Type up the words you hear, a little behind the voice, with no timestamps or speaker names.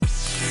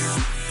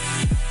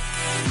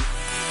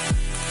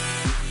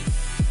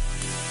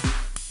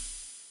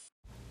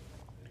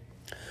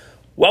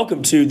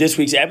welcome to this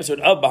week's episode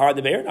of Behind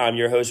the Bear. I'm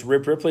your host,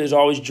 Rip Ripley, as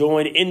always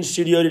joined in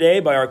studio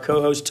today by our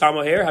co-host, Tom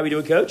O'Hare. How are we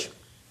doing, Coach?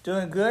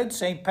 Doing good.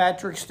 St.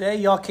 Patrick's Day.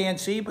 Y'all can't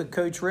see, but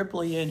Coach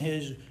Ripley in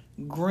his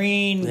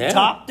green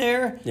top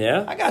there.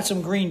 Yeah. I got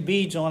some green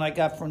beads on I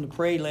got from the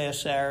parade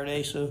last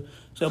Saturday.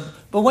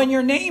 But when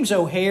your name's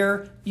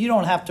O'Hare, you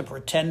don't have to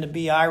pretend to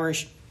be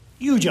Irish.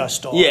 You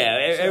just are. Yeah,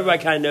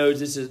 everybody kind of knows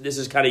this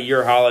is kind of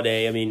your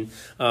holiday. I mean,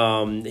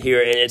 here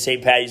at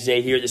St. Patty's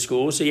Day here at the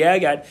school. So yeah, I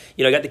got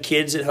the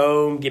kids at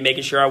home,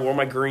 making sure I wore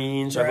my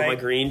green, so I put my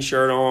green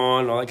shirt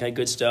on, all that kind of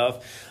good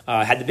stuff.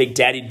 Had the big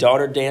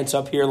daddy-daughter dance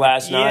up here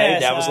last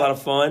night. That was a lot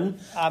of fun.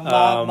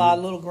 My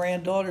little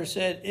granddaughter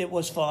said it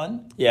was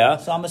fun. Yeah.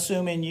 So I'm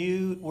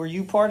assuming were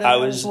you part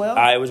of that as well?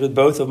 I was with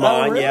both of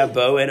mine. Oh, really? Yeah,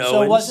 Bo and Owens.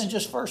 So it wasn't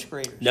just first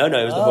graders. No,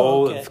 it was the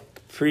whole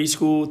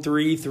preschool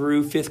 3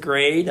 through 5th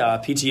grade.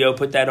 PTO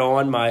put that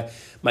on.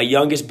 My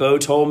youngest, Bo,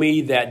 told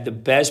me that the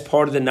best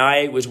part of the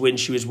night was when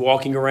she was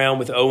walking around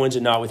with Owens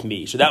and not with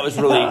me. So that was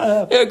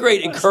really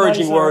great,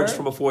 encouraging words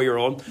from a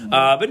 4-year-old.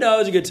 But no, it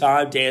was a good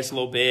time. Danced a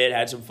little bit,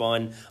 had some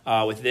fun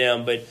with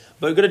them. But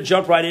we're going to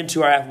jump right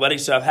into our athletic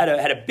stuff. Had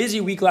a busy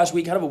week last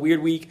week, kind of a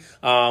weird week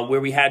where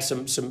we had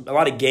a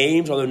lot of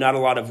games, although not a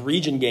lot of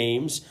region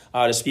games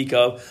to speak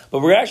of. But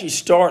we're going to actually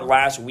start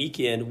last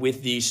weekend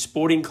with the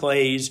Sporting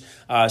Clays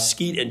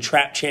Skeet and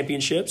Trap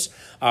Championships.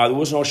 The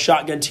Wilson Hall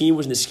Shotgun team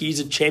was in the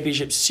Skeet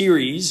Championship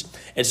Series.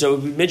 And so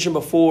we mentioned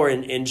before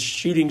in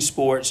shooting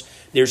sports,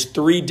 there's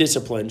 3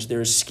 disciplines.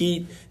 There's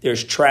skeet,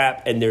 there's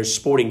trap, and there's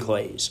sporting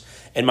clays.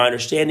 And my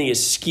understanding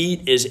is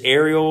skeet is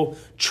aerial,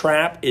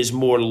 trap is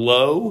more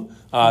low,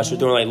 so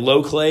throwing like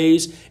low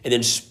clays, and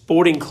then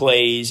sporting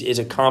clays is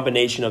a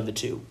combination of the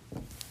two.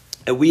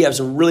 And we have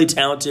some really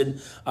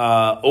talented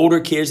older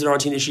kids that are on our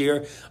team this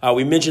year.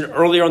 We mentioned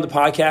earlier on the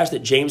podcast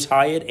that James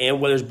Hyatt, Ann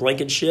Weathers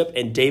Blankenship,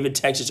 and David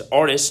Texas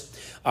Artist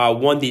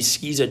won the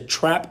Skeeza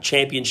Trap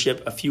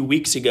Championship a few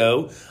weeks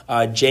ago.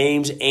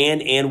 James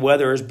and Ann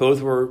Weathers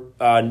both were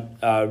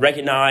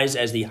recognized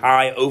as the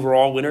high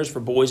overall winners for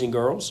boys and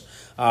girls.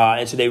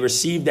 And so they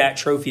received that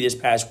trophy this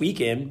past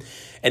weekend.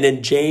 And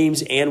then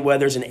James, Ann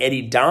Weathers, and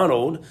Eddie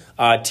Donald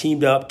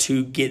teamed up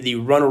to get the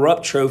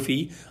runner-up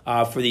trophy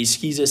for the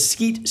Skeeza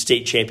Skeet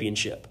State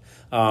Championship.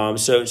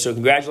 So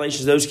congratulations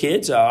to those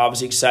kids.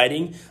 Obviously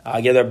exciting.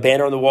 Get their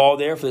banner on the wall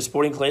there for the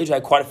Sporting Clays. We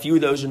had quite a few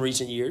of those in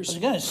recent years. I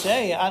was going to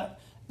say,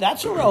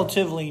 that's a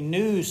relatively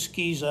new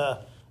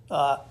Skeeza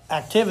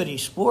activity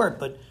sport,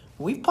 but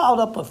we've piled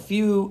up a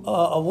few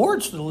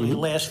awards the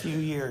last few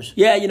years.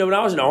 Yeah, when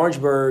I was in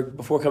Orangeburg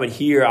before coming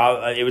here,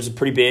 it was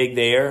pretty big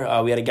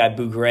there. We had a guy,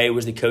 Boo Gray,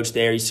 was the coach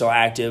there. He's still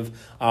active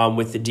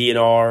with the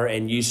DNR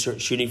and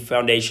Youth Shooting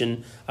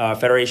Foundation,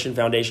 Federation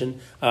Foundation.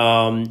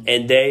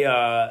 And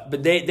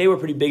they were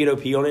pretty big at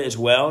OP on it as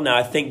well. Now,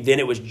 I think then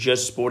it was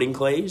just sporting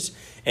clays.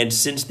 And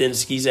since then,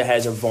 Skeeza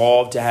has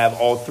evolved to have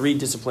all 3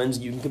 disciplines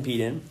you can compete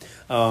in.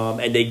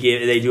 And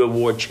they do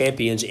award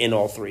champions in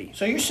all 3.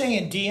 So you're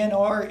saying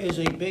DNR is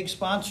a big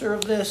sponsor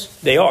of this?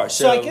 They are.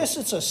 So I guess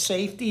it's a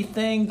safety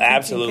thing.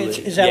 Absolutely.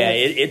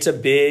 It's a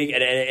big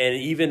and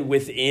even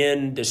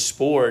within the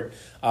sport,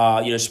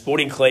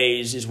 sporting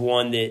clays is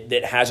one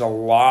that has a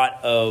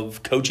lot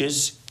of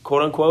coaches,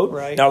 quote unquote.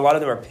 Right. Now a lot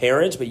of them are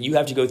parents, but you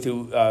have to go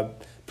through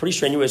pretty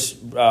strenuous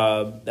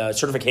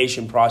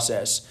certification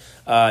process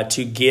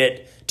to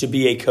get to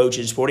be a coach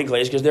in sporting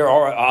clays, because there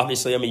are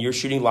obviously, you're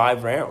shooting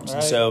live rounds.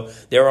 Right. And so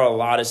there are a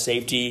lot of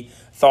safety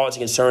thoughts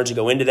and concerns that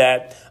go into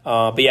that.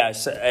 But yeah,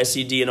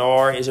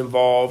 SCDNR is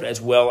involved, as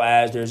well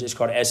as it's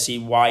called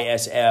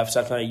SCYSF,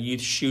 South Carolina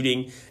Youth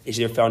Shooting. It's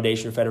either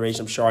foundation or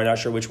federation. I'm not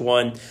sure which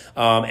one.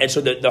 And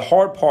so the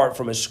hard part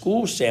from a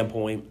school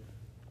standpoint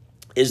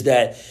is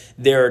that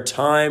there are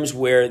times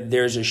where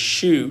there's a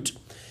shoot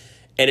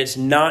and it's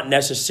not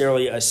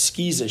necessarily a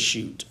Skeeza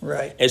shoot.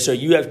 Right. And so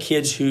you have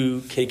kids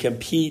who can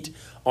compete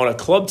on a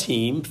club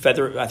team. I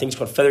think it's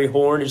called Feathery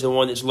Horn is the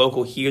one that's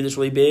local here that's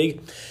really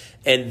big.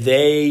 And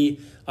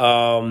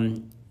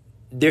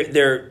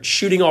they're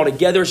shooting all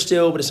together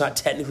still, but it's not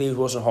technically with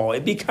Wilson Hall.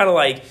 It'd be kind of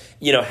like,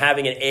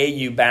 having an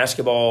AU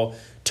basketball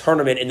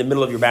tournament in the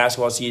middle of your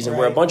basketball season,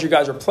 where a bunch of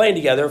guys are playing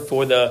together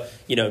for the,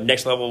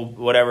 next level,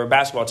 whatever,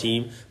 basketball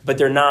team,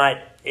 but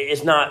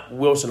it's not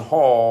Wilson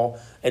Hall.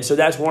 And so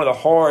that's one of the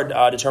hard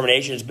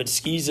determinations. But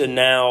Skeeza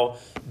now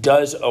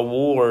does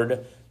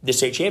award the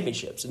state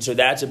championships. And so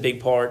that's a big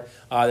part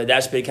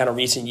that's been kind of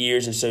recent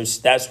years. And so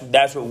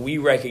that's what we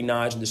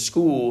recognize in the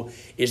school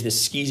is the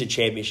Skeeza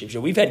championships. So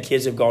we've had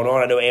kids that have gone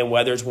on. I know Ann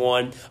Weathers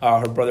won,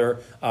 her brother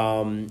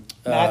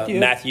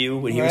Matthew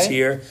when he was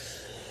here.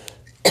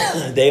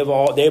 They have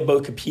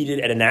both competed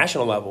at a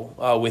national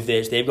level with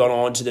this. They've gone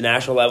on to the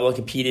national level and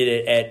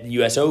competed at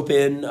U.S.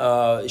 Open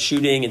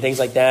shooting and things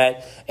like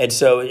that. And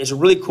so it's a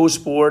really cool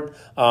sport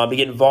to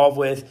get involved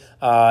with.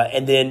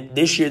 And then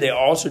this year they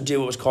also did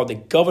what was called the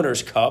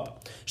Governor's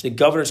Cup. So the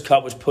Governor's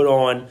Cup was put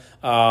on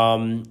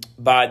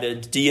by the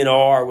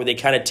DNR, where they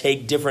kind of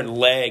take different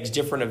legs,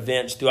 different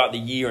events throughout the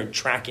year and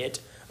track it.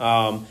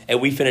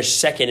 And we finished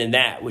second in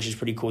that, which is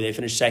pretty cool. They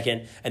finished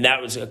second, and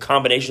that was a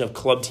combination of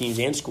club teams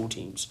and school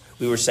teams.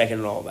 We were second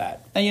in all of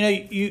that. And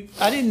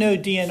I didn't know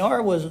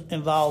DNR was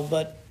involved,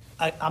 but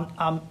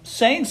I'm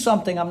saying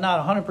something I'm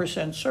not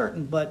 100%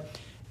 certain. But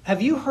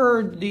have you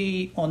heard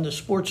on the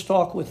Sports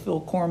Talk with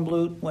Phil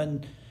Kornblut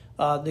when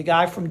the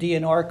guy from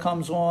DNR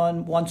comes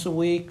on once a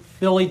week,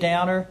 Billy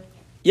Downer?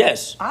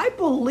 Yes. I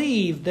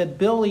believe that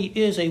Billy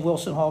is a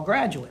Wilson Hall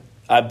graduate.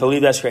 I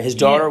believe that's correct. His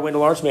daughter went to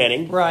Lawrence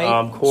Manning. Right.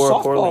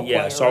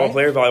 Softball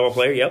player, volleyball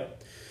player,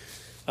 yep.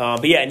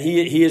 But yeah, and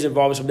he is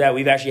involved with some of that.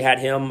 We've actually had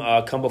him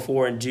come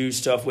before and do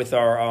stuff with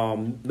our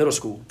middle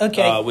school.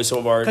 Okay. With some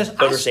of our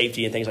voter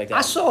safety and things like that.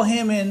 I saw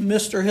him in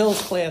Mr.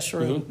 Hill's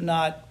classroom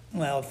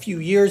a few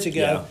years ago.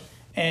 Yeah.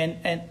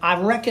 And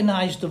I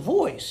recognized the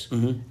voice.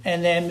 And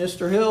then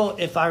Mr. Hill,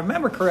 if I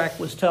remember correct,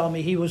 was telling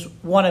me he was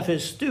one of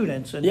his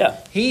students. And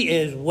he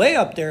is way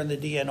up there in the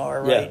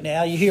DNR right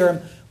now. You hear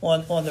him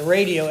on the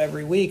radio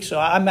every week. So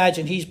I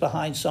imagine he's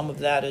behind some of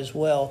that as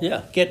well.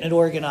 Yeah. Getting it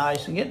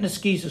organized and getting the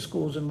SCISA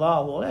schools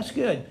involved. Well, that's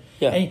good.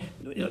 Yeah.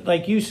 And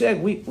like you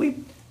said,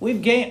 we've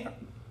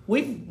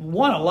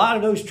won a lot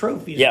of those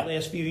trophies the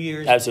last few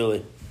years.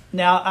 Absolutely.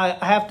 Now,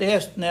 I have to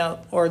ask,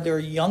 are there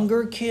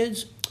younger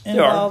kids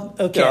involved?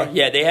 There are.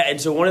 Yeah, and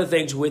so one of the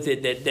things with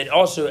it that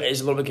also is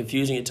a little bit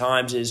confusing at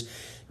times is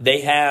they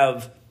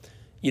have,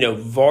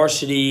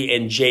 varsity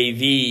and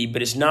JV,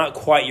 but it's not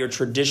quite your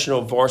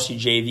traditional varsity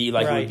JV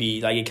like it would be.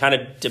 Like it kind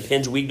of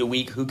depends week to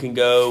week who can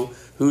go,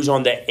 who's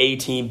on the A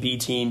team, B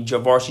team,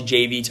 varsity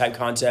JV type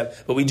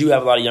concept. But we do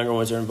have a lot of younger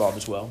ones that are involved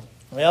as well.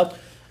 Well,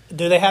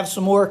 do they have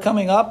some more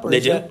coming up? Or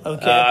they do.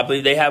 Okay. I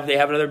believe they have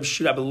another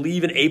shoot. I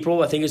believe in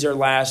April. I think is their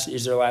last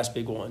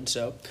big one.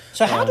 So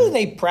how do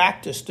they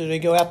practice? Do they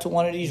go out to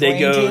one of these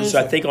ranges? They go.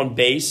 So I think on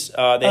base they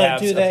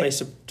have a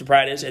place to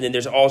practice, and then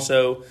there's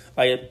also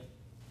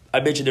I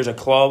mentioned there's a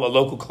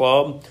local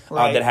club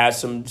that has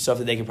some stuff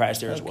that they can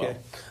practice there as well.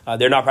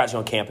 They're not practicing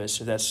on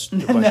campus, if that's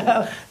the question.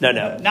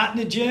 No. Not in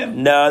the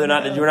gym? No, they're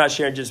not. We're not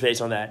sharing gym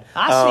space on that.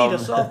 I see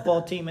the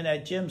softball team in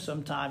that gym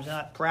sometimes,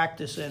 not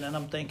practicing, and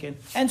I'm thinking,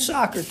 and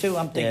soccer too,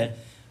 I'm thinking,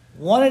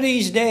 one of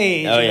these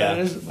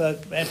days,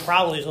 but it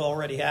probably has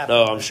already happened.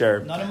 Oh, I'm sure.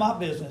 None of my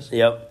business.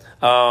 Yep.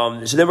 So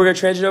then we're going to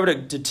transition over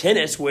to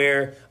tennis,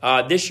 where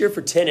this year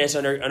for tennis,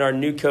 under our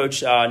new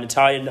coach,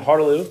 Natalia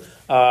Hartalou,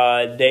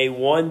 they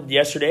won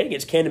yesterday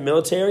against Camden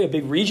Military, a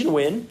big region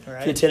win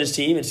for the tennis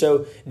team. And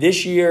so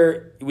this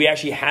year we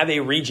actually have a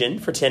region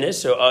for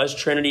tennis. So us,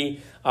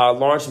 Trinity,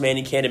 Lawrence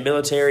Manning, Camden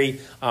Military.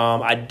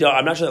 I'm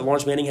not sure that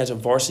Lawrence Manning has a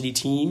varsity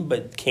team,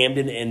 but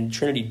Camden and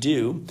Trinity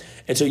do.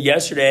 And so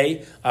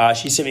yesterday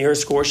she sent me her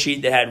score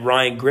sheet that had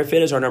Ryan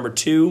Griffin as our number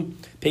 2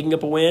 picking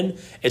up a win,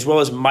 as well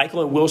as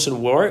Michael and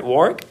Wilson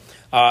Warwick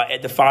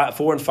at the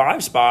 4 and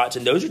 5 spots.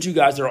 And those are 2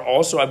 guys that are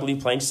also, I believe,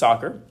 playing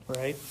soccer.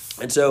 Right.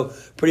 And so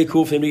pretty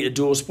cool for him to get a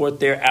dual sport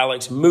there.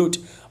 Alex Moot,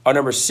 our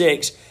number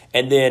 6.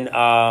 And then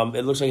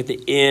it looks like at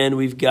the end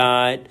we've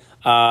got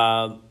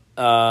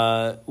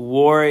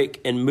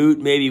Warwick and Moot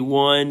maybe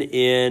one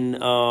in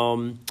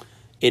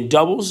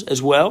doubles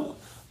as well.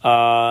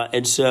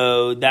 And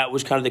so that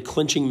was kind of the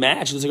clinching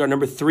match. It looks like our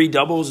number 3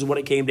 doubles is what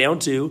it came down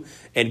to.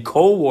 And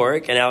Cole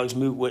Warwick and Alex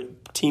Moot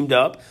teamed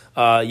up.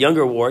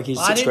 Younger Warwick, he's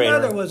a 6th grader. I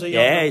didn't know there was a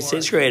younger he's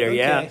 6th grader,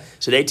 okay.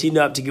 So they teamed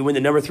up to win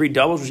the number 3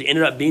 doubles, which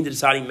ended up being the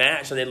deciding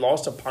match. So they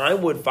lost to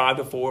Pinewood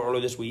 5-4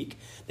 earlier this week.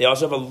 They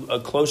also have a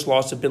close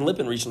loss to Ben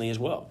Lippen recently as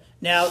well.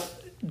 Now,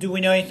 do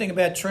we know anything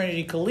about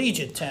Trinity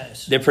Collegiate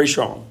tennis? They're pretty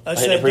strong. So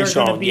they're pretty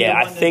strong. Yeah,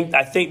 I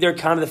think they're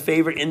kind of the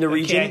favorite in the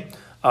region.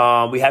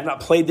 We have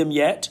not played them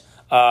yet,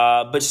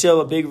 but still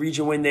a big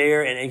region win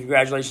there. And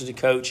congratulations to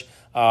Coach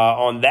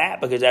on that,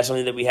 because that's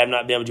something that we have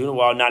not been able to do in a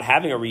while. Not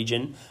having a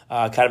region,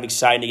 kind of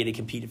exciting to get to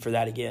compete for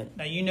that again.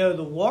 Now,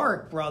 the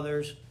Warwick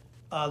brothers,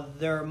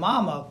 their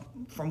mama,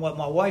 from what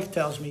my wife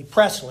tells me,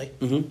 Presley,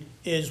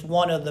 is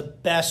one of the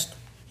best,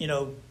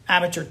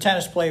 amateur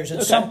tennis players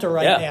in Sumter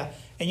now.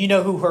 And you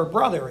know who her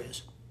brother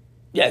is?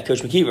 Yeah,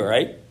 Coach McKeever,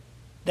 right?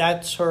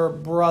 That's her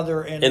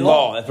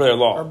brother-in-law. That's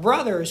brother-in-law. Her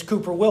brother is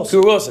Cooper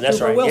Wilson. That's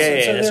right. Wilson.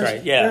 Yeah, that's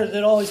right. Yeah.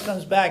 It always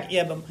comes back.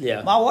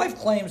 My wife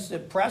claims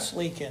that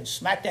Presley can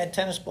smack that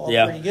tennis ball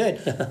pretty good,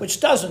 which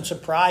doesn't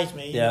surprise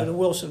me. The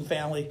Wilson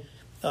family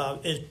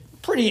is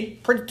pretty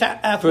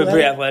athletic.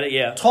 Pretty athletic,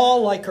 yeah.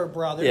 Tall like her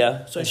brother.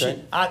 Yeah, so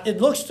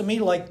it looks to me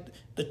like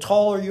the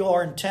taller you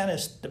are in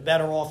tennis, the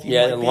better off you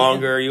might be. The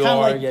longer you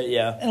are, And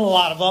a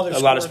lot of other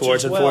sports. A lot of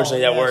sports, as well.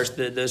 Unfortunately, that works.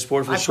 The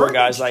sport for the short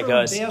guys like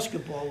us.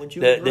 Basketball, would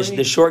you agree?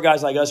 The short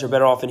guys like us are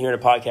better off in here in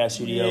a podcast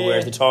studio,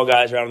 whereas the tall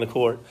guys are out on the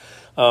court.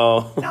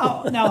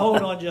 Now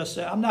hold on just a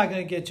second. I'm not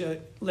going to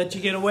let you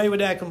get away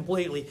with that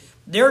completely.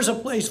 There's a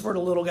place for the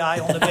little guy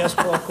on the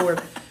basketball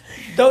court.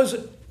 Those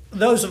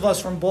of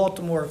us from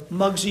Baltimore,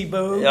 Muggsy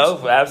Bogues.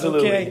 Oh,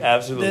 absolutely,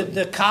 absolutely.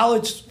 The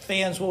college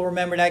fans will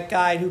remember that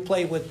guy who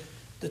played with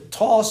the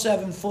tall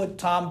 7-foot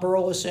Tom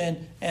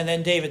Burleson and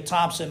then David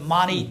Thompson,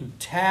 Monty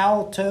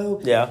Talto.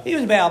 Yeah. He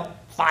was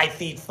about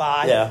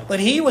 5'5". Yeah. But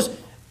he was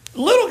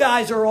little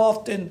guys are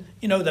often,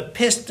 the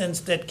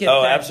Pistons that get.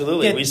 Oh,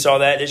 absolutely. We saw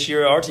that this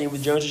year. Our team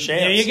with Jones and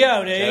Shams. There you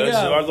go. There you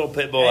go. Our little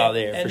pit bull out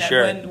there, for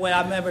sure. When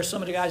I remember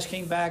some of the guys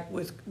came back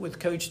with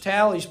Coach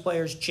Talley's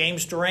players,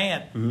 James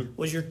Durant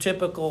was your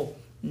typical.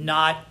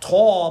 Not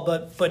tall,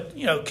 but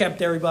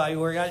kept everybody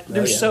organized.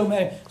 There's so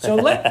many. So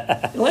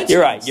let's. You're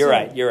right.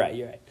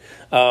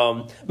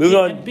 Moving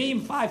on. And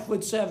being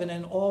 5'7"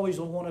 and always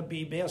a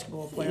wannabe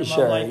basketball player.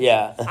 Sure. My life,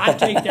 yeah. I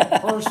take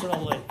that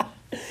personally.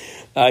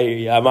 I hear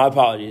you. My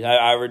apologies.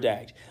 I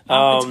redact.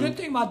 It's a good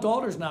thing my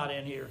daughter's not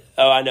in here.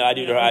 Oh, I know. I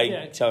do.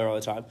 I tell her all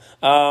the time.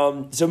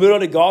 So moving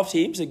on to golf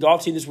teams. The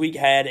golf team this week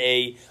had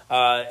a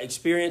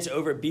experience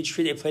over at Beach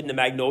Tree. They played in the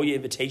Magnolia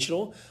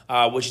Invitational,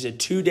 which is a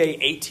 2-day,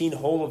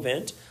 18-hole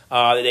event.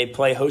 They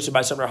play hosted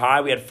by Sumner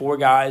High. We had 4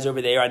 guys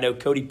over there. I know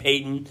Cody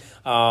Payton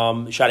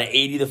shot an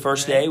 80 the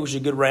first day, which is a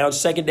good round.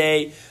 Second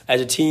day,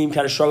 as a team,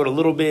 kind of struggled a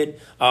little bit,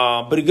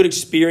 but a good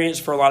experience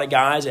for a lot of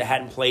guys that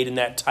hadn't played in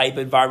that type of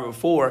environment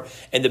before.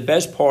 And the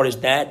best part is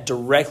that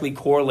directly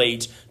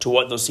correlates to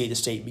what they'll see at the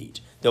state meet.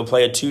 They'll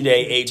play a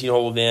 2-day,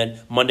 18-hole event,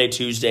 Monday,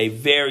 Tuesday,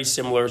 very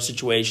similar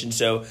situation.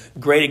 So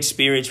great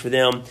experience for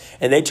them.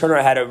 And they turned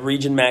around, had a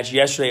region match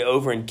yesterday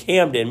over in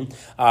Camden,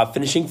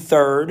 finishing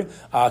third.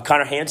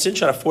 Connor Hansen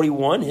shot a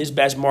 41, his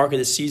best mark of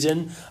the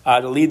season,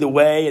 to lead the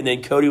way. And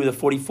then Cody with a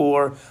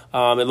 44.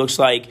 It looks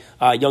like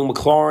young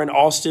McLaurin,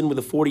 Austin with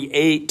a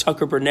 48,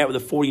 Tucker Burnett with a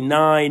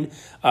 49,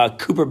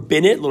 Cooper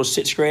Bennett, little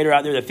 6th grader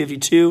out there with a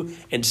 52,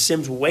 and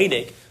Sims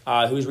Waynick,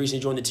 who's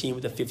recently joined the team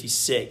with a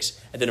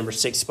 56 at the number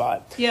 6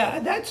 spot. Yeah,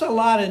 that's a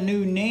lot of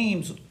new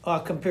names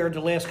compared to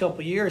the last couple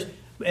of years.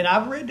 And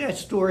I've read that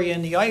story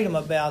in the item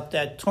about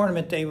that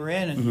tournament they were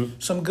in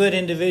and some good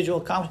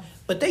individual accomplishments.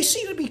 But they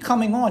seem to be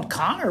coming on.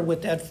 Connor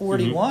with that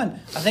 41.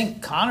 I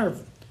think Connor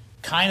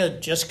kind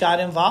of just got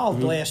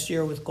involved last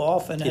year with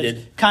golf and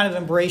has kind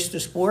of embraced the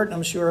sport. And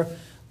I'm sure a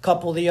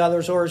couple of the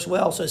others are as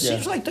well. So it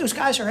seems like those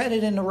guys are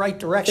headed in the right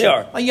direction. They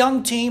are. A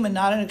young team and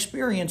not an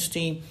experienced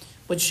team,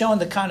 but showing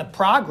the kind of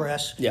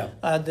progress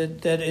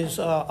that is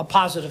a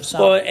positive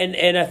sign. Well,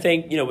 and I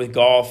think, with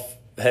golf,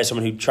 as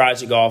someone who tries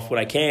to golf when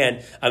I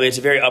can, I mean, it's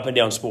a very up and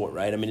down sport,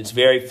 right? I mean, it's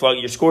very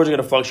your scores are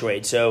going to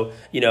fluctuate. So,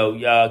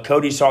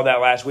 Cody saw that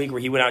last week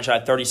where he went out and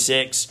shot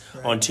 36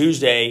 on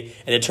Tuesday,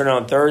 and then turned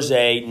on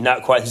Thursday,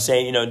 not quite the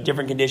same,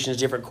 different conditions,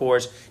 different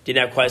course,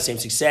 didn't have quite the same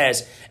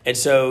success. And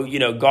so,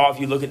 golf,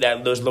 you look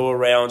at those lower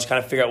rounds,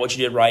 kind of figure out what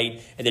you did right,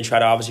 and then try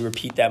to obviously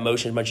repeat that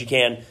motion as much as you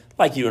can,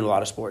 like you do in a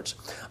lot of sports.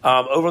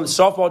 Over on the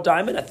softball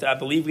diamond, I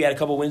believe we had a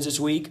couple wins this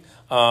week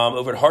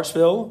over at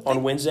Hartsville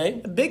on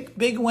Wednesday. A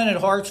big win at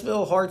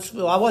Hartsville.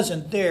 I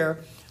wasn't there,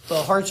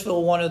 but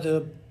Hartsville, one of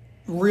the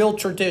real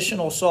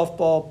traditional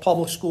softball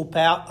public school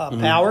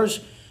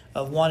powers,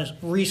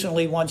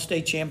 recently won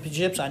state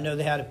championships. I know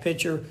they had a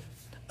pitcher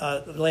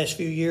the last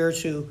few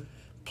years who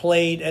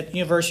played at the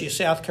University of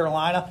South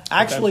Carolina.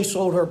 I actually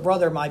sold her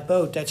brother my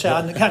boat. That's how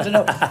I got to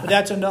know. But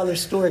that's another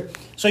story.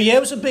 So, it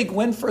was a big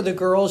win for the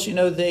girls.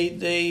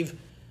 they've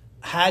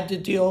had to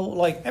deal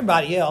like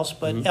everybody else.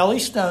 But Ellie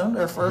Stone,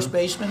 their first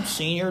baseman,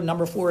 senior,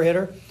 number 4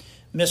 hitter,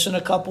 missing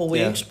a couple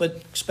weeks, but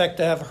expect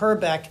to have her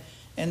back.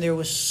 And there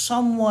was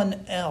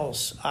someone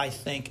else, I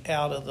think,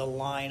 out of the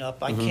lineup.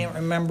 I can't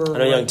remember. I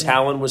know young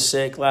Talon was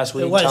sick last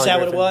week. Is that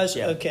what it was?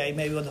 Yeah. Okay,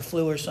 maybe with the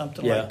flu or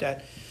something like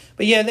that.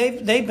 But,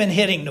 they've been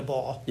hitting the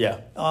ball. Yeah.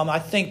 I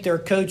think their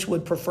coach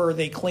would prefer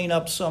they clean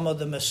up some of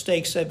the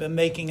mistakes they've been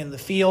making in the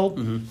field,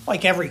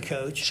 like every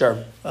coach.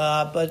 Sure.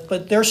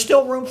 But there's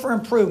still room for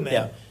improvement.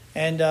 Yeah.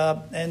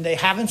 And they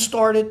haven't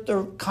started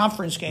their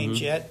conference games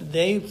yet.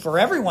 They, for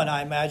everyone,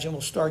 I imagine,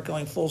 will start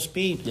going full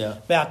speed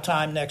about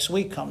time next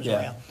week comes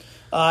around.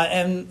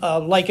 And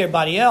like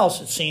everybody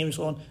else, it seems,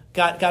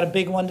 got a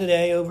big one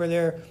today over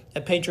there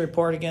at Patriot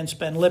Park against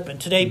Ben Lippen.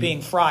 Today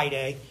being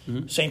Friday,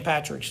 St.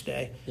 Patrick's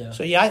Day. Yeah.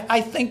 So,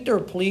 I think they're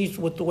pleased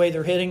with the way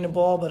they're hitting the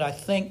ball, but I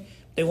think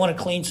they want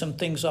to clean some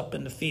things up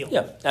in the field.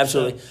 Yeah,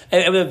 absolutely. So,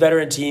 and with a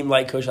veteran team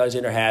like Coach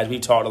Alexander has, we've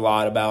talked a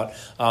lot about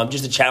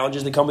just the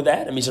challenges that come with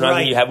that. I mean, sometimes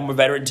when you have a more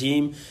veteran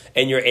team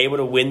and you're able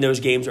to win those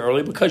games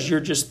early because you're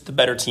just the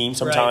better team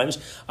sometimes.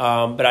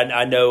 But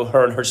I know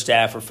her and her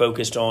staff are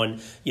focused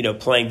on,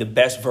 playing the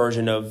best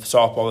version of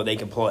softball that they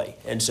can play.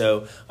 And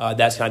so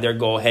that's kind of their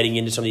goal heading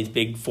into some of these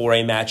big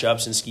 4A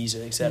matchups and skis,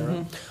 et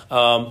cetera.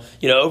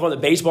 Over on the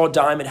baseball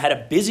diamond, had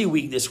a busy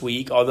week this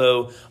week,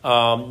 although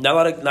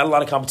not a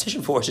lot of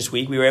competition for us this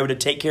week. We were able to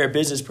take care of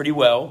business pretty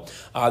well.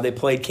 They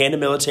played Camden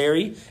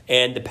Military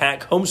and the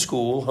Pack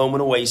Homeschool home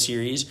and away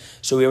series.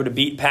 So we were able to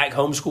beat Pack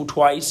Homeschool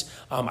twice.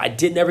 I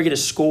did never get a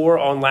score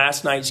on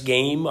last night's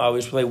game. We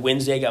was played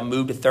Wednesday, got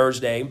moved to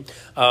Thursday.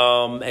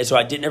 And so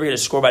I did never get a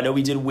score, but I know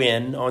we did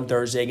win on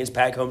Thursday against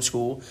Pack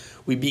Homeschool.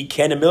 We beat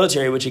Camden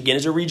Military, which again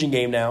is a region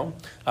game now.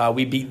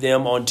 We beat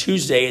them on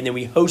Tuesday, and then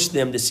we host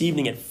them this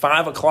evening at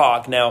 5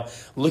 o'clock. Now,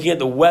 looking at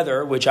the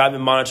weather, which I've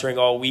been monitoring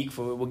all week,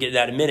 we'll get to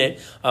that in a minute,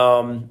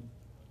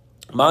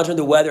 Monitoring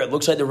the weather, it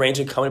looks like the rain's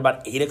are coming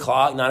about 8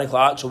 o'clock, 9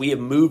 o'clock. So we have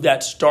moved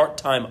that start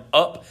time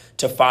up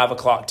to 5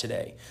 o'clock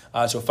today.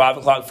 So 5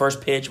 o'clock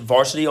first pitch,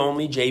 varsity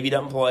only. JV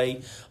doesn't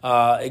play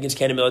against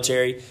Canada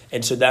Military.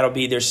 And so that'll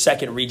be their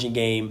second region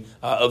game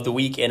of the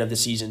week and of the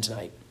season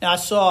tonight. Now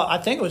I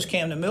think it was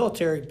Camden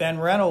Military, Ben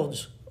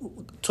Reynolds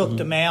took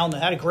the mound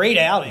and had a great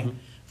outing.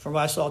 From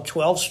what I saw,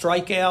 12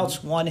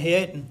 strikeouts, 1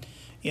 hit. And,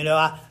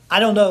 I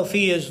don't know if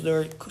he is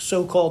their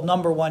so-called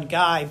number one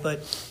guy, but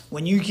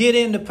when you get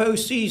into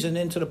postseason,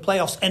 into the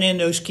playoffs, and in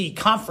those key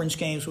conference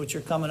games which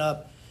are coming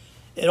up,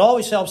 it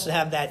always helps to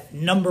have that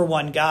number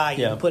one guy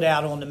you put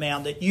out on the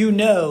mound that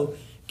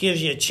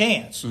gives you a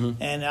chance.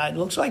 And it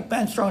looks like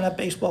Ben's throwing that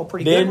baseball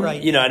pretty good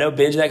right now. I know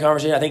Ben's in that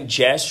conversation. I think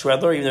Jess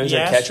Shredler, even though he's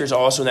a catcher, is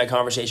also in that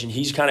conversation.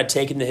 He's kind of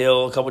taken the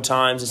hill a couple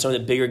times in some of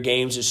the bigger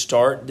games to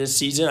start this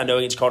season. I know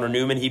against Cardinal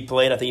Newman he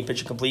played. I think he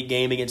pitched a complete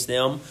game against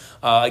them.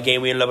 A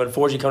game we ended up,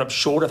 unfortunately, coming up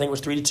short. I think it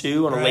was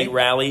 3-2 on a late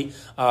rally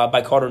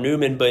by Cardinal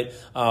Newman. But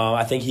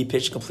I think he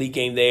pitched a complete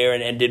game there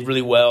and did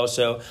really well.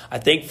 So I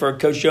think for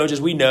Coach Jones, as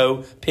we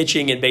know,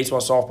 pitching in baseball,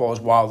 softball is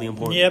wildly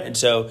important. And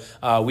so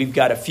we've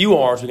got a few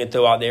arms we can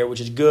throw out there, which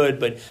is good.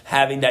 But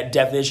having that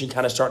definition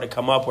kind of starting to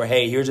come up where,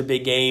 hey, here's a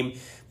big game.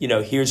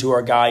 Here's who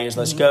our guy is.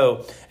 Let's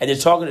go. And then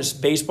talking to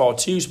baseball,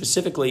 too,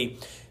 specifically,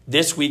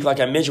 this week, like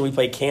I mentioned, we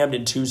play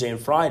Camden Tuesday and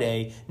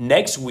Friday.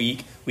 Next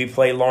week, we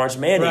play Lawrence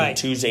Manning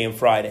Tuesday and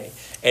Friday.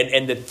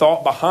 And the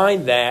thought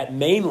behind that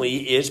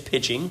mainly is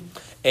pitching,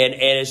 and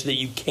it's that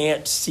you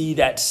can't see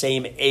that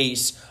same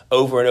ace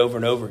over and over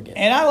and over again.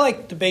 And I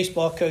like the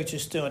baseball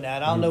coaches doing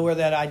that. I don't know where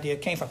that idea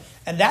came from.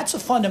 And that's a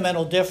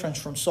fundamental difference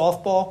from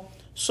softball.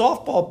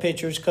 Softball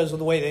pitchers, because of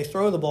the way they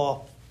throw the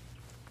ball,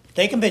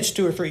 they can pitch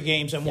 2 or 3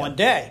 games in one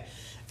day.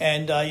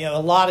 And, a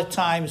lot of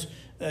times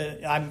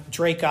I'm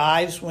Drake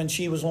Ives when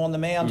she was on the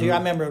mound here. I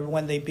remember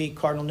when they beat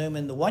Cardinal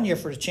Newman the one year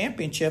for the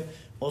championship.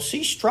 Well,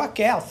 she struck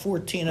out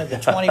 14 of the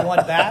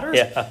 21 batters.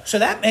 So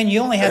that meant you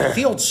only had to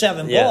field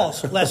 7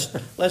 balls,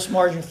 less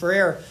margin for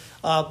error.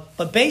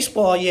 But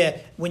baseball,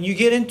 when you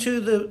get into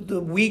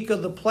the week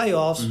of the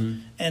playoffs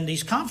and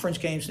these conference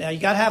games now, you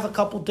got to have a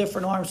couple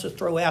different arms to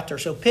throw out there.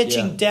 So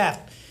pitching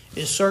depth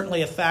is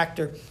certainly a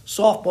factor.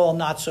 Softball,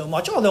 not so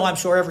much, although I'm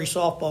sure every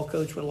softball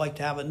coach would like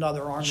to have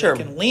another arm they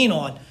can lean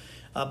on.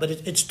 But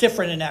it's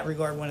different in that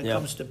regard when it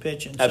comes to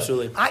pitching.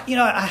 Absolutely. So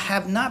I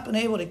have not been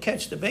able to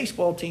catch the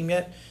baseball team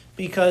yet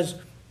because,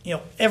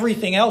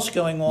 everything else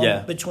going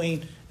on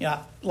between,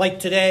 like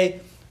today,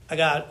 I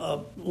got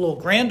a little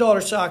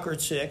granddaughter soccer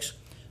at 6.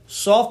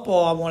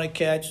 Softball I want to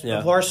catch,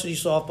 varsity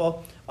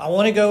softball. I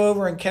want to go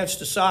over and catch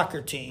the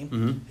soccer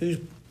team who's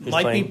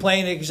might be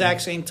playing at the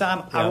exact same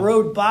time. I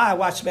rode by, I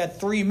watched about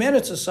 3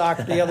 minutes of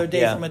soccer the other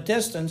day from a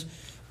distance,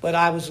 but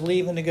I was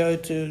leaving to go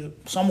to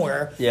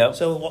somewhere.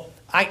 So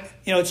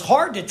it's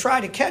hard to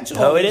try to catch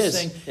all these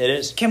things. It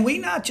is. Can we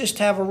not just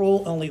have a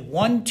rule, only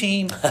one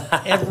team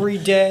every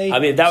day? I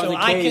mean, if that was the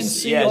I case, can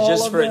see all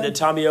just of for them? the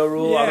Tommy O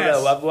rule, I don't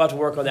know. We'll have to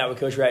work on that with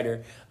Coach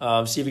Reitner.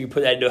 See if we can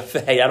put that into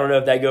effect. I don't know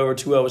if that go over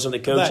too well with some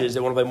of the coaches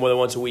that want to play more than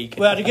once a week.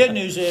 Well, the good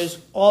news is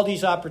all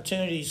these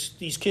opportunities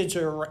these kids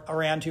are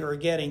around here are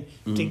getting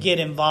to get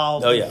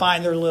involved and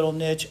find their little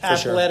niche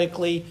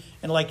athletically.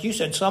 And like you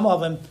said, some of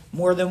them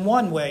more than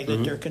one way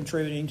that they're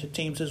contributing to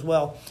teams as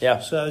well.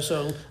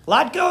 So a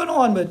lot going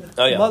on, but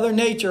Mother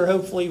Nature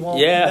hopefully won't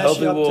mess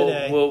you up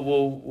today.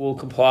 We'll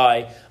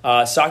comply.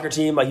 Soccer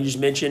team, like you just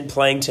mentioned,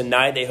 playing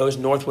tonight. They host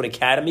Northwood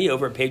Academy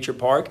over at Patriot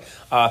Park.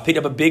 Picked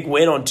up a big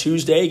win on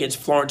Tuesday against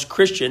Florence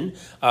Christian.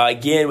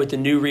 Again, with the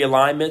new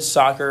realignment,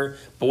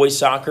 boys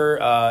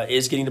soccer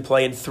is getting to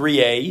play in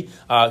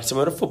 3A,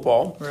 similar to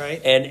football.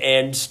 Right.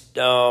 And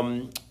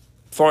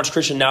Florence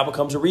Christian now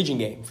becomes a region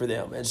game for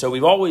them. And so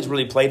we've always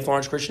really played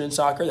Florence Christian in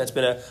soccer. That's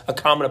been a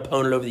common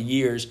opponent over the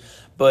years.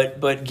 But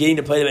getting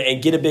to play them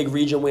and get a big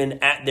region win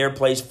at their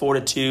place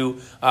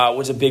 4-2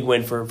 was a big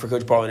win for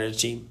Coach Bartlett and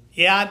his team.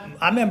 Yeah,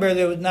 I remember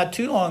there was not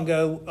too long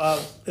ago,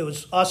 it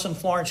was us and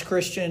Florence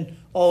Christian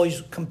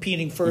always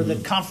competing for the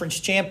conference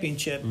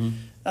championship.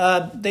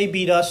 They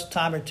beat us a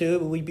time or two,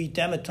 but we beat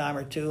them a time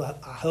or two.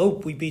 I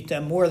hope we beat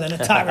them more than a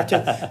time or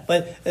two.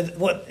 But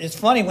it's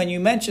funny, when you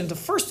mentioned, the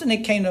first thing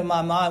that came to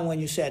my mind when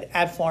you said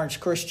at Florence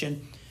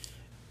Christian,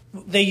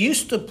 they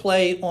used to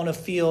play on a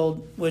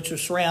field which was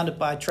surrounded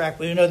by a track.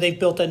 But, they've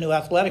built a new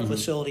athletic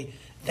facility.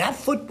 That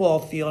football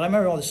field, I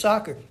remember on the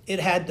soccer, it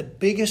had the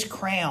biggest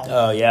crown.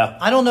 Oh, yeah.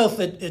 I don't know if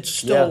it's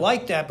still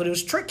like that, but it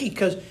was tricky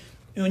because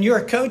when you're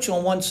a coach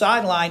on one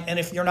sideline, and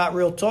if you're not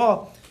real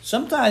tall,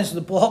 sometimes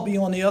the ball be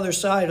on the other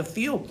side of the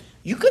field.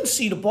 You couldn't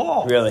see the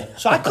ball. Really?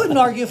 So I couldn't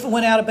argue if it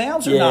went out of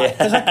bounds or not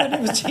because I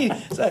couldn't even see.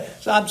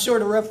 So I'm sure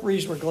the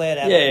referees were glad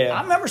at it.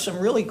 I remember some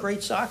really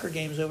great soccer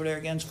games over there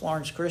against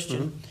Florence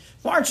Christian.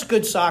 Florence is a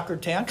good soccer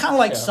town, kind of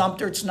like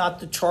Sumter. It's not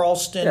the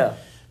Charleston,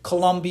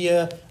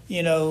 Columbia,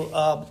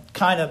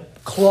 kind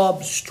of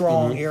club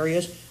strong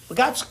areas. But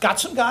got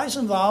some guys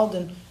involved,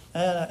 and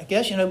I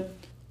guess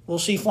we'll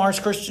see Florence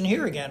Christian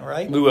here again,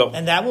 right? We will.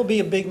 And that will be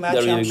a big match,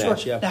 I'm sure.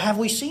 Match, Now, have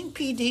we seen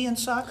PD in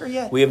soccer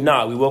yet? We have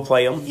not. We will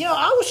play them.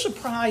 I was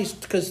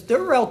surprised because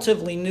they're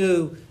relatively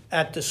new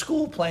at the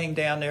school playing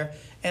down there.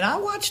 And I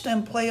watched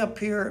them play up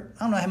here,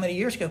 I don't know how many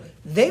years ago.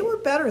 They were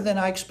better than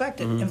I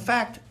expected. In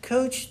fact,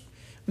 Coach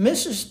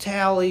Mrs.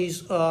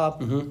 Talley's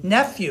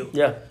nephew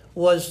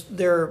was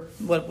their,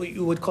 what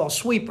you would call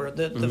sweeper,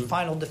 the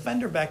final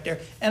defender back there.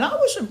 And I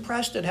was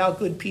impressed at how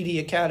good PD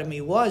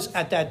Academy was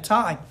at that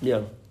time.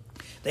 Yeah.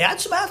 They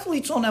had some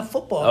athletes on that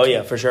football team. Oh,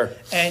 yeah, for sure.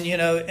 And,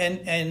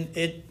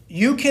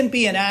 you can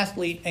be an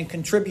athlete and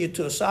contribute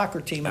to a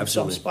soccer team in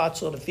some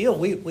spots of the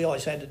field. We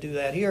always had to do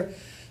that here.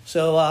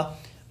 So,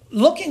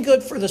 looking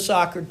good for the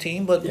soccer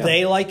team, but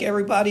they, like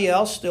everybody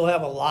else, still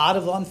have a lot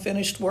of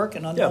unfinished work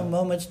and unknown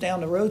moments down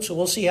the road. So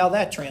we'll see how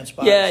that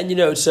transpires. Yeah,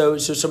 and so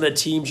some of the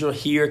teams you'll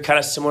hear kind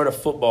of similar to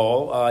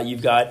football.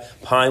 You've got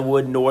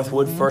Pinewood,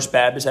 Northwood, First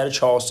Baptist out of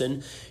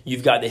Charleston.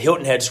 You've got the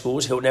Hilton Head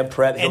schools, Hilton Head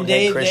Prep, Hilton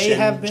Head Christian, they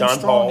have been John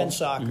strong Paul. in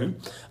soccer.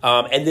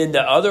 And then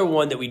the other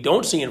one that we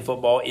don't see in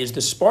football is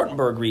the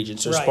Spartanburg region.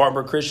 So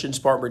Spartanburg Christian,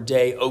 Spartanburg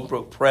Day, Oak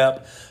Brook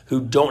Prep, who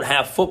don't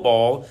have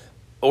football.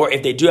 Or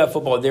if they do have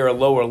football, they're a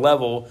lower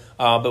level,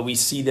 but we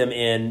see them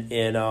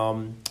in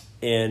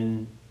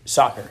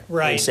soccer.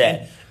 Right.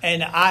 Instead.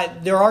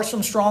 And there are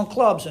some strong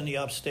clubs in the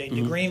upstate.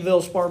 The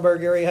Greenville,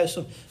 Spartanburg area has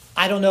some.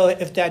 I don't know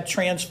if that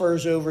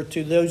transfers over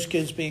to those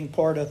kids being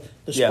part of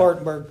the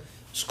Spartanburg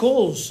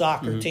schools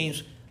soccer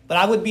teams, but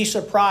I would be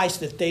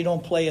surprised if they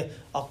don't play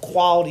a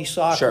quality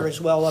soccer as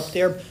well up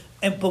there.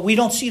 But we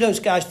don't see those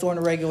guys during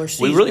the regular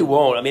season. We really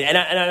won't. I mean, and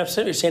I'm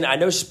saying I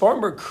know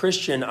Spartanburg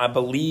Christian, I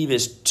believe,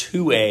 is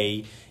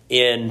 2A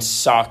in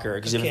soccer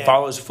because it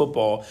follows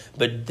football.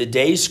 But the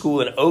day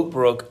school in Oak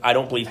Brook, I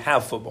don't believe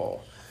have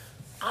football.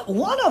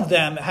 One of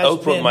them has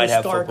been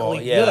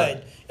historically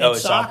good in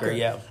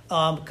soccer.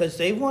 Because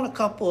they won a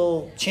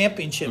couple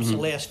championships the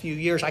last few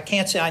years. I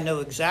can't say I know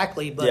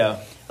exactly,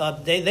 but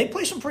they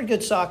play some pretty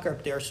good soccer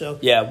up there. So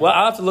well,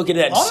 I'll have to look at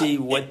that and see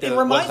what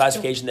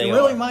classification they are. It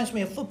really reminds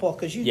me of football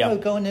because know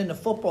going into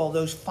football,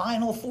 those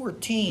Final Four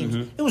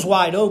teams, it was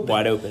wide open.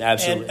 Wide open,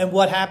 absolutely. And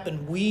what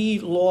happened? We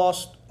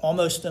lost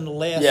almost in the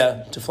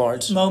last to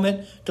Florence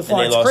moment to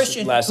Florence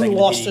Christian, who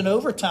lost in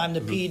overtime to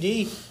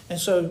PD. And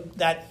so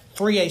that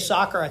 3A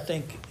soccer, I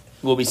think,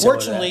 will be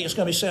fortunately, it's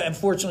going to be so.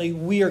 Unfortunately,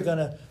 we are going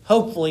to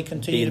hopefully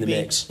continue to be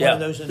mix. One of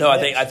those in the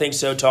mix. I think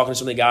so. Talking to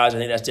some of the guys, I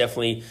think that's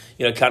definitely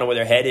kind of where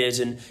their head is.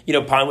 And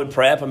Pinewood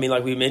Prep. I mean,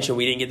 like we mentioned,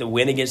 we didn't get the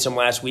win against them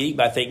last week,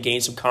 but I think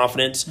gained some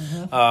confidence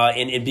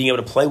in being able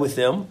to play with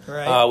them,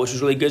 which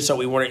was really good. So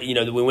we wanted,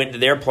 we went to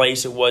their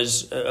place. It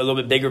was a little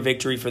bit bigger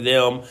victory for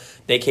them.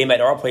 They came back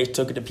to our place,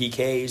 took it to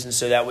PKs, and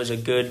so that was a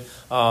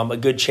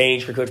good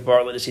change for Coach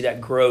Bartlett to see that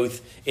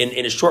growth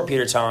in a short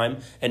period of time.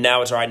 And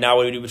now it's all right. Now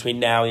what do we do between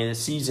now and the end of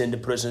the season to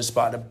put us in a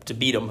spot to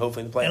beat them,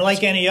 hopefully in the playoffs? And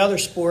like any other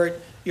sport,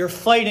 you're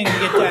fighting to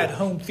get that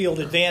home field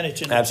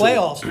advantage in the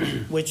playoffs,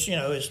 which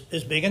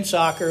is big in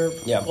soccer.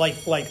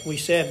 Like we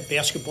said,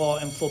 basketball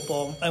and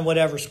football and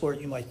whatever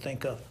sport you might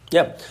think of.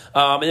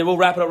 And then we'll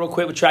wrap it up real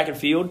quick with track and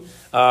field.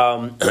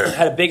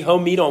 Had a big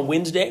home meet on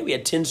Wednesday. We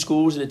had 10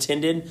 schools that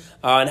attended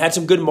and had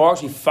some good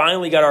marks. We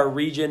finally got our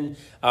region,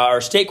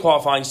 our state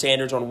qualifying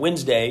standards on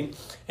Wednesday.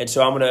 And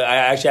so I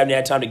actually haven't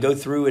had time to go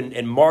through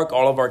and mark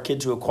all of our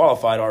kids who have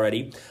qualified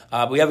already.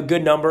 But we have a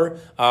good number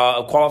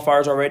of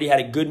qualifiers already. Had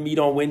a good meet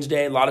on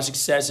Wednesday, a lot of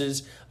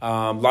successes,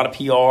 a lot of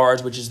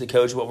PRs, which is the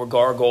coach, what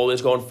our goal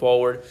is going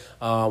forward.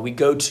 We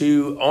go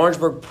to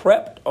Orangeburg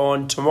Prep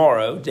on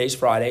tomorrow, today's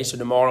Friday, so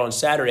tomorrow on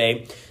Saturday,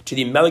 to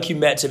the Melicu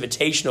Mets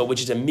Invitational,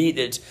 which is a meet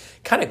that's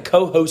kind of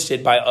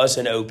co-hosted by us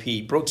and OP.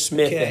 Brooke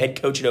Smith, the head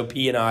coach at OP,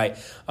 and I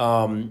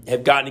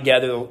have gotten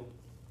together.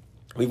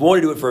 We've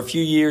wanted to do it for a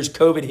few years.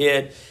 COVID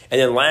hit,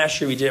 and then last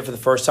year we did it for the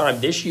first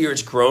time. This year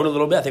it's grown a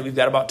little bit. I think we've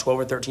got about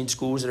 12 or 13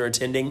 schools that are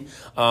attending,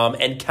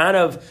 and kind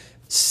of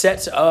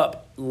sets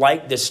up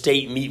like the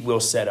state meet will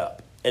set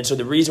up. And so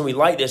the reason we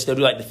like this, they'll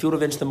do like the field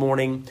events in the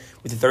morning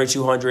with the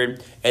 3,200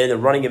 and then the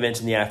running events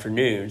in the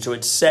afternoon. So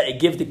it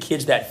gives the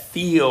kids that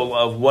feel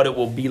of what it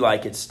will be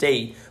like at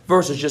state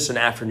versus just an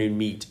afternoon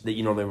meet that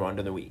you normally run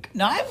during the week.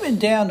 Now, I've been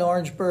down to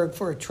Orangeburg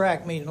for a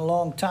track meet in a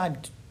long time.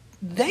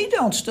 They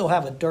don't still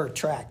have a dirt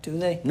track, do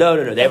they? No.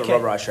 They have a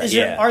rubberized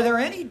track. Are there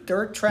any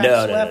dirt tracks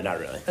left? No, not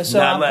really. So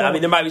I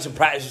mean, there might be some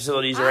practice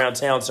facilities around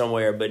town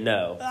somewhere, but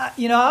no. I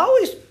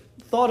always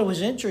thought it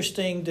was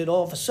interesting that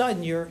all of a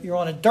sudden you're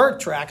on a dirt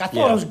track. I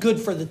thought it was good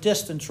for the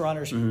distance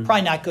runners,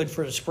 probably not good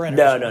for the sprinters.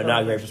 No,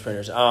 not great for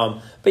sprinters.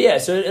 But yeah,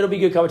 so it'll be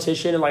good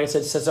competition, and like I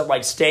said, it sets up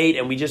like state,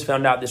 and we just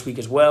found out this week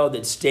as well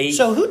that state.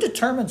 So who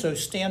determines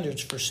those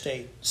standards for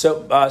state?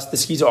 So the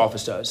SCISA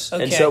office does,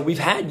 and so we've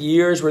had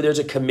years where there's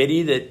a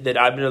committee that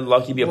I've been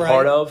lucky to be a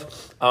part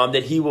of.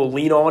 That he will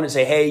lean on and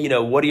say, hey,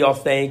 what do y'all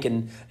think?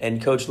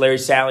 And Coach Larry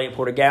Sally at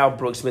Portugal,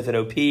 Brooke Smith at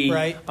OP.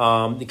 Right.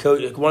 The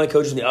coach, one of the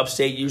coaches in the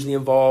upstate usually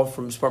involved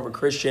from Spartanburg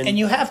Christian. And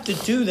you have to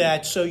do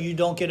that so you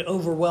don't get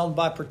overwhelmed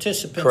by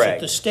participants at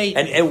the state.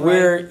 And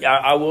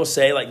I will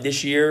say, like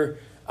this year,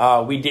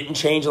 we didn't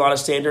change a lot of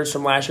standards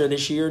from last year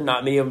this year.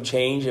 Not many of them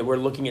changed. And we're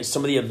looking at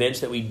some of the events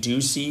that we do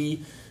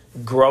see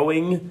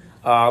growing.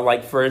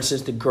 Like, for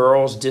instance, the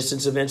girls'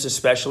 distance events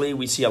especially,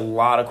 we see a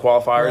lot of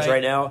qualifiers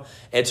right now.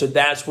 And so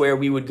that's where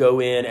we would go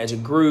in as a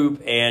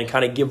group and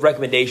kind of give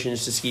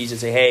recommendations to skis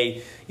and say,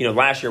 hey,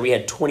 last year we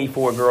had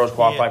 24 girls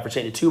qualify for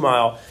the 2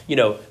 mile.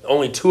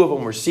 Only 2 of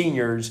them were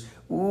seniors.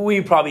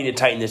 We probably need to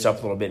tighten this up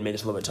a little bit and make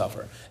this a little bit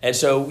tougher. And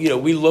so,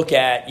 we look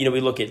at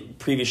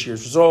previous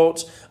year's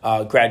results,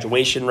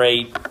 graduation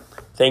rate,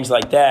 things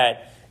like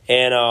that.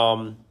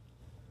 And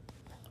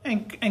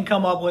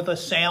come up with a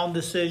sound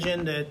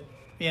decision that,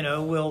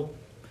 will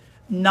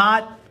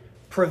not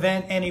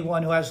prevent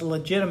anyone who has a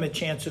legitimate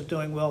chance of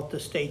doing well at the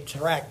state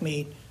track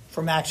meet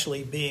from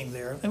actually being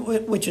there,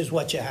 which is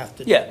what you have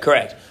to do. Yeah,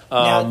 correct.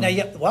 Now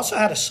you also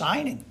had a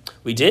signing.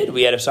 We did.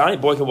 We had a signing.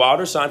 Boykin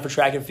Wilder signed for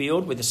track and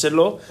field with the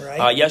Citadel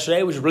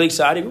yesterday, which was really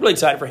exciting. We're really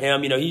excited for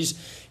him.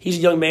 He's a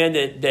young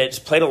man that's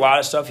played a lot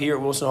of stuff here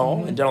at Wilson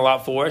Hall and done a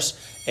lot for us.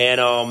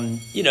 And,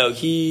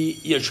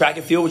 he track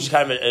and field was just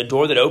kind of a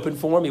door that opened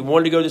for him. He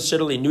wanted to go to the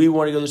Citadel. He knew he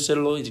wanted to go to the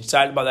Citadel. He's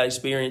excited about that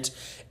experience.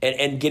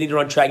 And getting to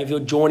run track and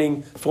field,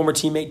 joining former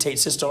teammate Tate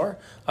Sistar,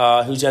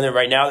 who's down there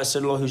right now at the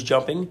Citadel, who's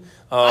jumping.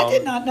 I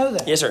did not know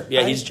that. Yes, sir.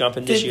 Yeah, he's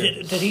jumping this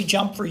year. Did he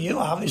jump for you,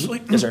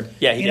 obviously? Yes, sir.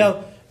 Yeah, he did.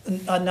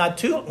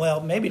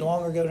 Maybe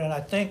longer ago than I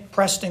think,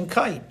 Preston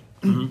Kite,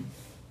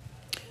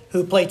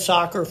 who played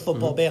soccer,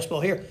 football, basketball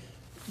here,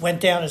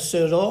 went down to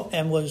Citadel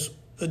and was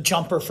a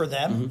jumper for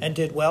them and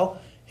did well.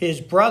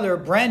 His brother,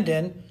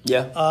 Brendan,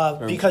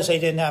 because they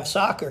didn't have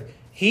soccer,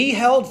 he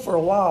held for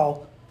a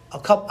while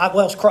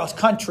it's cross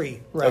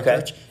country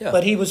records,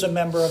 but he was a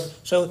member of.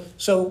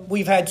 So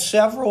we've had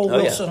several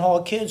Wilson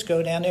Hall kids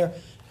go down there.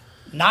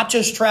 Not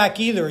just track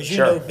either, as you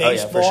know,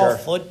 baseball,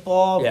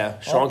 football. Yeah,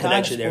 strong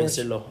connection there in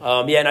Citadel.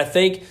 And I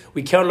think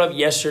we counted up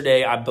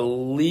yesterday. I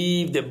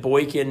believe that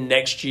Boykin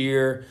next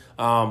year,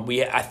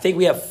 I think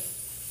we have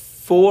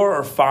 4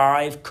 or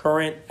 5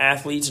 current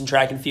athletes in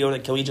track and field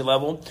at collegiate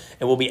level,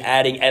 and we'll be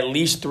adding at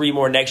least 3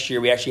 more next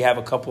year. We actually have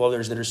a couple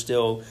others that are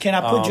still. Can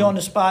I put you on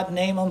the spot and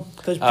name them?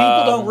 Because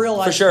people don't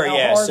realize for sure,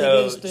 how hard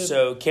it is to.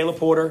 So Kayla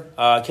Porter,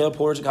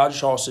 Porter's at College of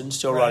Charleston,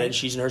 still running.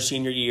 She's in her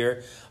senior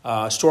year.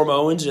 Storm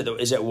Owens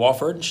is at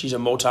Wofford. She's a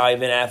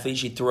multi-event athlete.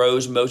 She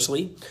throws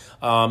mostly.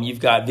 You've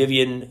got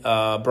Vivian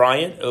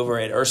Bryant over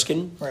at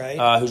Erskine,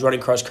 who's running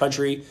cross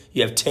country.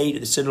 You have Tate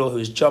at the Citadel, who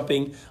is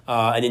jumping.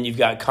 And then you've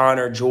got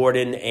Connor,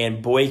 Jordan,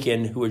 and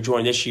Boykin, who are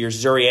joining this year.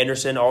 Zuri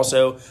Anderson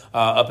also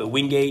up at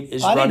Wingate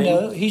is running. I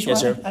didn't know. He's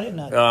running? Sir. I didn't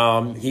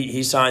know.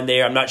 He signed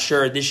there. I'm not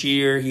sure this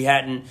year. He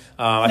hadn't.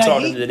 I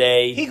talked to him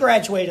today. He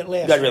graduated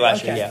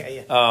last year.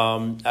 Yeah.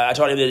 I talked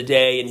to him the other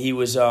day, and he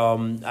was.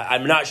 I'm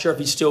not sure if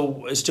he's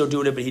still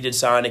doing it, but he did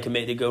sign and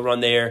commit to go run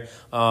there.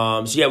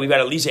 We've got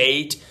at least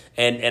 8.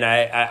 And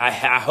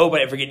I hope I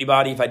didn't forget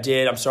anybody. If I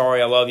did, I'm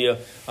sorry. I love you.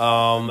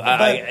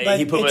 But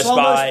he put me on a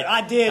spot.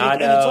 I did,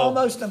 and it's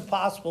almost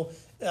impossible.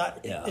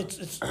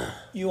 It's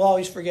you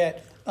always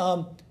forget.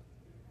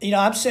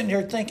 I'm sitting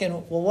here thinking,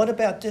 well, what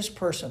about this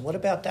person? What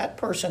about that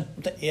person?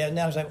 Yeah, and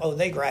I was like, oh,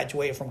 they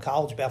graduated from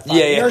college about 5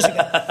 years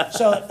ago.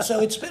 So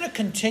it's been a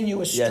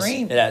continuous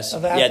stream. Yes,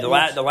 it has.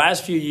 The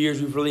last few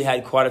years we've really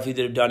had quite a few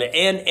that have done it,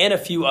 and a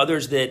few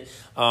others that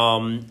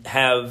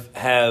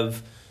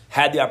have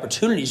had the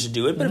opportunities to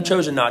do it, but have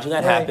chosen not to.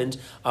 That happens.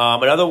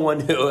 Another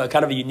one,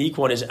 kind of a unique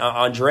one, is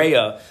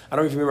Andrea. I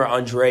don't know if you remember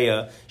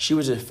Andrea. She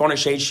was a foreign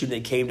exchange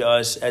student that came to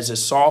us as a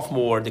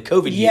sophomore the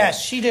COVID year.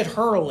 Yes, she did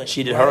hurling.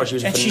 She did hurling. She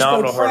was a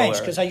phenomenal hurler. And she spoke French,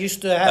 because I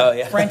used to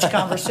have French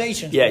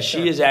conversations with her.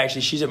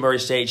 She's at Murray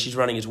State. She's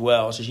running as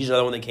well. So she's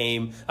another one that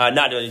came,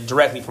 not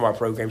directly from our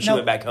program. She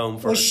went back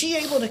home. Was she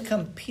able to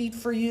compete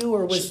for you,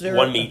 or was there?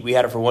 One meet. We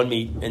had her for one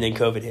meet, and then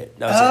COVID hit.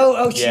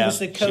 She was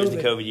the COVID. She was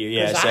the COVID year,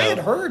 yeah. So I had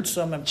heard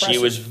some impressive. She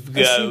was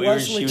good. She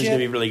was going to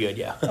be really good,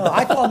 yeah.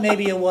 I thought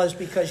maybe it was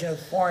because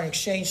foreign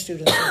exchange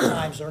students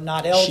sometimes are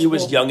not eligible. She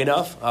was young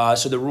enough,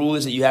 so the rule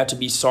is that you have to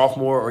be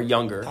sophomore or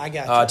younger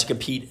to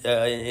compete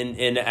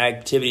in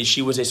activities.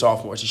 She was a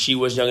sophomore, so she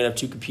was young enough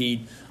to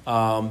compete. We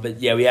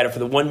had her for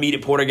the one meet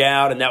at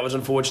Porter-Gaud, and that was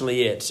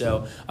unfortunately it.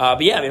 So,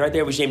 right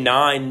there we named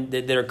 9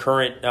 that are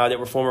current, that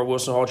were former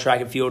Wilson Hall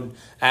track and field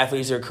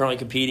athletes that are currently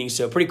competing.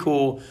 So pretty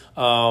cool,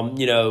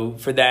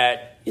 for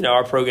that.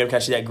 Our program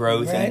can see that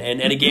growth. Right.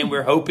 And again,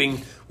 we're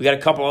hoping we got a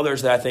couple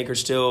others that I think are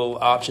still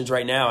options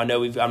right now. I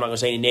know I'm not going to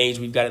say any names.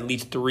 We've got at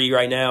least 3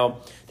 right now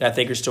that I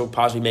think are still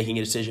possibly making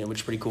a decision, which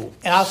is pretty cool.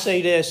 And I'll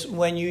say this,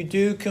 when you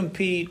do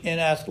compete in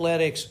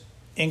athletics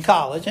in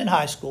college and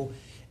high school,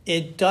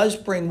 it does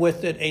bring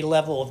with it a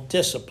level of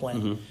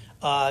discipline.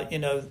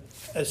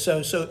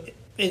 So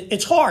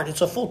it's hard.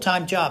 It's a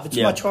full-time job. It's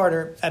much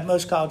harder at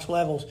most college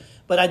levels.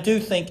 But I do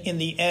think in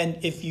the end,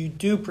 if you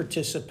do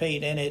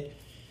participate in it,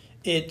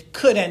 it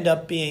could end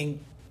up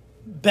being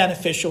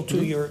beneficial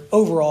to your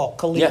overall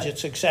collegiate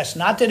success.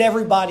 Not that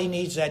everybody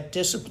needs that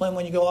discipline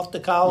when you go off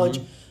to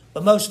college,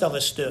 but most of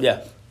us do.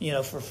 Yeah.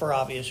 for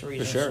obvious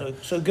reasons. sure.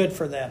 So good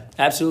for them.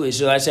 Absolutely.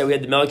 So like I said, we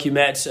had the Melicue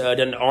Mets down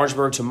in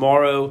Orangeburg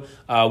tomorrow.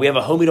 We have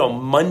a home meet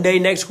on Monday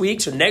next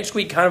week. So next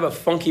week, kind of a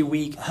funky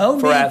week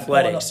for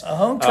athletics. A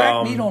home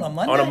track meet on a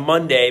Monday? On a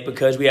Monday,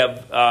 because we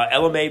have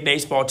LMA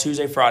baseball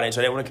Tuesday, Friday.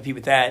 So I didn't want to compete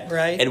with that.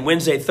 Right. And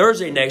Wednesday,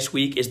 Thursday next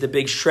week is the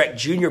big Shrek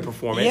Junior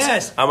performance.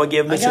 Yes. I'm going to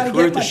give Mr.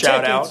 Caruth a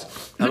shout out.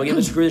 I'm going to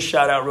give Mr. Caruth a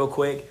shout out real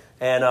quick.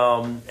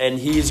 And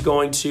he's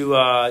going to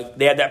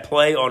they have that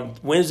play on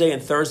Wednesday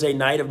and Thursday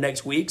night of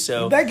next week.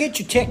 So you better get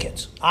your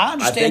tickets. I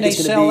understand I think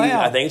they sell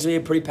out. I think it's going to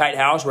be a pretty packed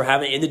house. We're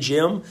having it in the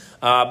gym,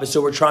 but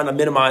so we're trying to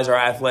minimize our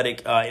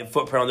athletic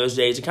footprint on those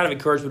days and kind of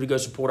encourage people to go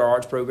support our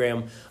arts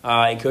program.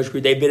 And Coach Crew,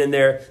 they've been in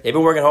there. They've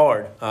been working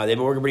hard. They've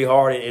been working pretty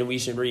hard in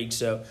recent weeks.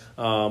 So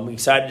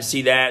excited to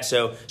see that.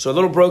 So a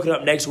little broken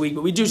up next week,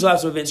 but we do still have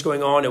some events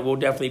going on, and we'll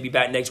definitely be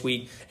back next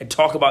week and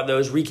talk about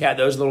those, recap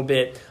those a little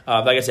bit.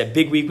 Like I said,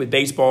 big week with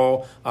baseball.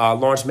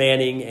 Lawrence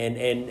Manning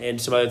and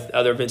some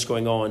other events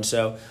going on.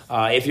 So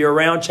if you're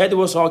around, check the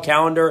Wilson Hall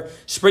calendar.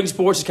 Spring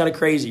sports is kind of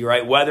crazy,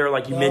 right? Weather,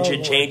 like you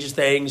mentioned, changes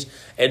things.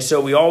 And so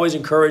we always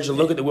encourage you to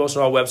look at the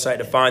Wilson Hall website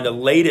to find the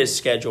latest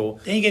schedule.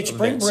 Then you get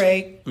spring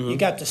break. Mm-hmm. You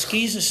got the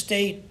Skis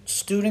Estate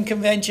Student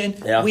Convention.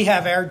 Yeah. We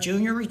have our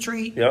junior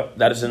retreat. Yep,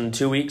 that is in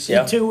 2 weeks.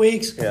 Yeah. In 2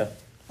 weeks. Yeah.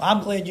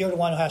 I'm glad you're the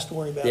one who has to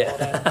worry about all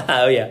that.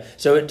 Oh, yeah.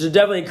 So to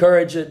definitely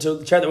encourage you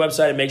to check the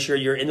website and make sure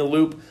you're in the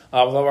loop with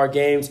all of our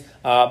games.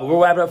 But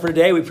we're wrapping up for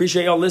today. We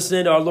appreciate y'all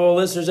listening to our loyal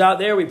listeners out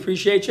there. We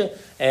appreciate you.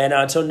 And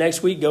until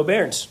next week, go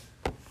Barons.